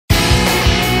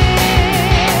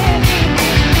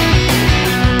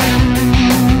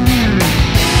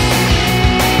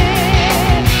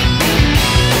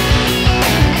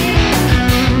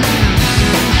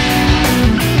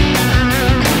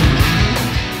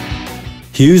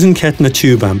Hughes Kettner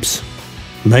TubeAmps,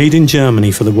 made in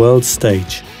Germany for the world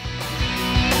stage.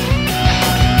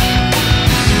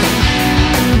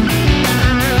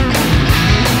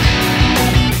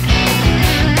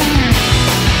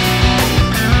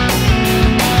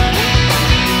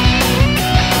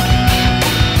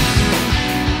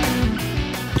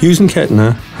 Hughes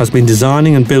Kettner has been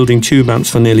designing and building TubeAmps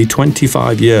for nearly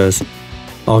 25 years.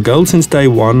 Our goal since day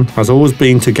one has always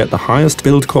been to get the highest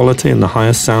build quality and the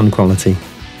highest sound quality.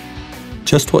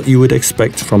 Just what you would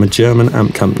expect from a German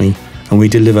amp company, and we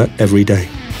deliver every day.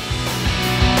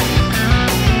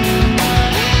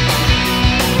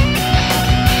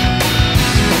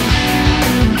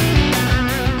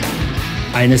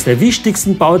 Eines der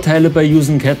wichtigsten Bauteile bei Hughes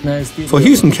Kettner ist die... For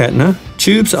Hughes Kettner,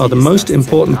 tubes are the most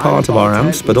important part of our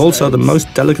amps, but also the most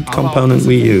delicate component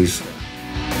we use.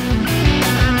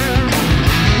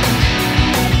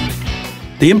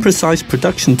 The imprecise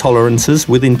production tolerances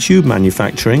within tube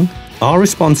manufacturing are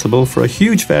responsible for a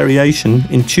huge variation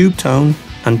in tube tone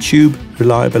and tube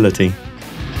reliability.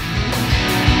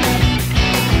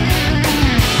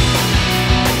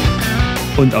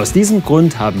 Und aus diesem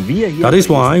Grund haben wir hier... That is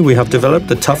why we have developed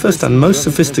the toughest and most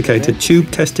sophisticated tube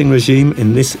testing regime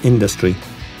in this industry.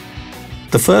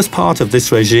 The first part of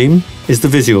this regime is the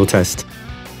visual test.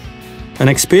 An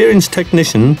experienced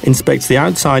technician inspects the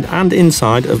outside and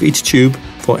inside of each tube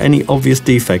for any obvious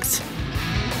defects.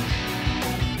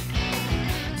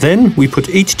 Then we put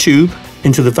each tube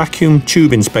into the vacuum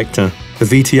tube inspector, the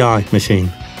VTI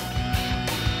machine.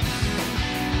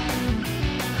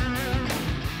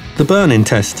 The burn-in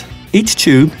test. Each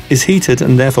tube is heated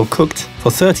and therefore cooked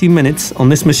for 30 minutes on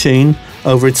this machine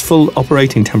over its full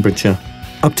operating temperature.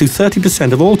 Up to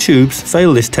 30% of all tubes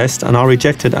fail this test and are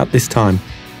rejected at this time.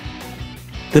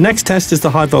 The next test is the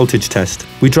high voltage test.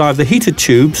 We drive the heated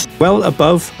tubes well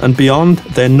above and beyond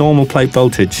their normal plate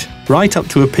voltage, right up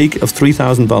to a peak of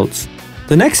 3000 volts.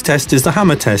 The next test is the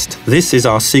hammer test. This is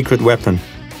our secret weapon.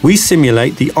 We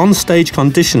simulate the on-stage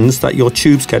conditions that your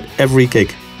tubes get every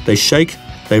gig. They shake,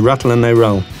 they rattle and they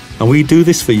roll. And we do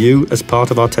this for you as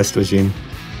part of our test regime.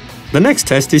 The next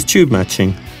test is tube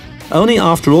matching. Only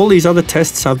after all these other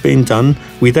tests have been done,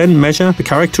 we then measure the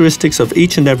characteristics of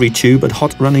each and every tube at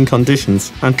hot running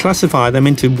conditions and classify them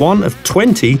into one of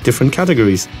 20 different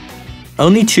categories.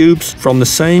 Only tubes from the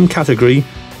same category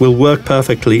will work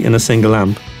perfectly in a single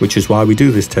amp, which is why we do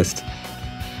this test.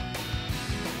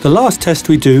 The last test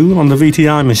we do on the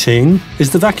VTI machine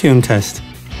is the vacuum test.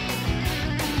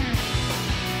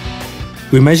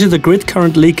 We measure the grid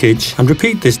current leakage and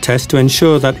repeat this test to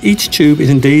ensure that each tube is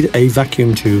indeed a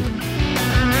vacuum tube.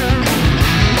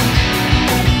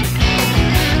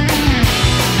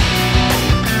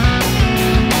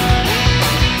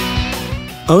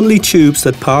 Only tubes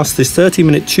that pass this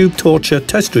 30-minute tube torture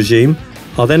test regime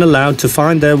are then allowed to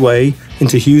find their way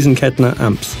into Hughes Kettner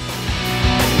amps.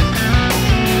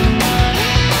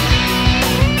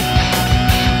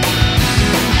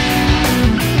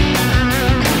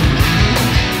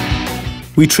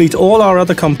 We treat all our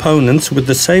other components with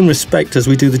the same respect as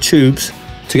we do the tubes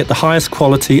to get the highest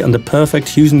quality and the perfect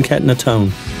Hughes Kettner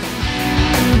tone.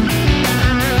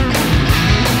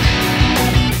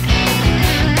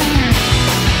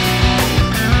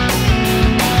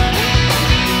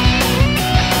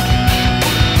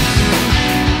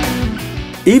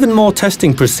 Even more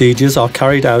testing procedures are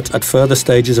carried out at further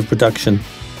stages of production.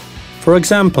 For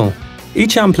example,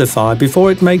 each amplifier,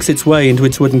 before it makes its way into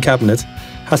its wooden cabinet,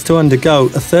 has to undergo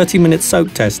a 30-minute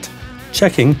soak test,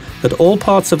 checking that all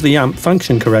parts of the amp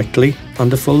function correctly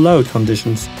under full load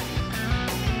conditions.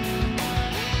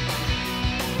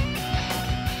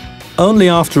 Only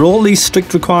after all these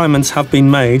strict requirements have been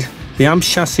made, the amp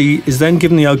chassis is then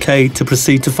given the OK to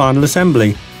proceed to final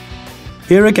assembly.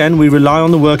 Here again we rely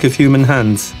on the work of human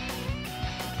hands.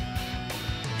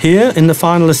 Here in the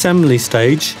final assembly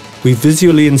stage, we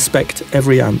visually inspect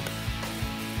every amp.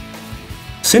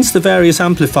 Since the various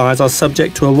amplifiers are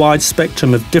subject to a wide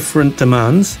spectrum of different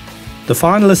demands, the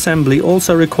final assembly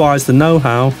also requires the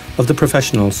know-how of the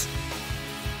professionals.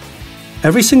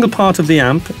 Every single part of the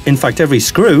amp, in fact every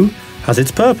screw, has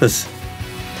its purpose.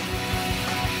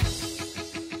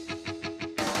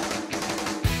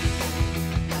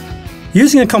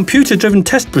 Using a computer-driven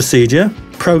test procedure,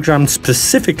 programmed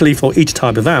specifically for each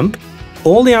type of amp,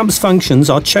 all the amp's functions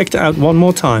are checked out one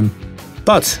more time.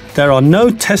 But there are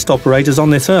no test operators on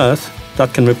this earth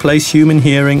that can replace human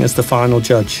hearing as the final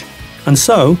judge. And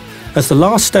so, as the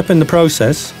last step in the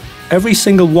process, every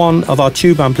single one of our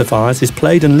tube amplifiers is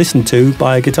played and listened to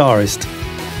by a guitarist.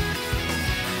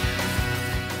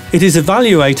 It is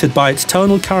evaluated by its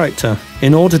tonal character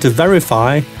in order to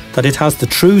verify that it has the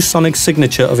true sonic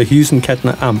signature of a Hughes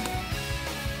Kettner amp.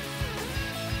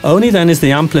 Only then is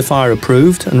the amplifier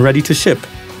approved and ready to ship,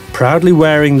 proudly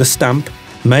wearing the stamp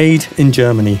 "Made in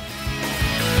Germany."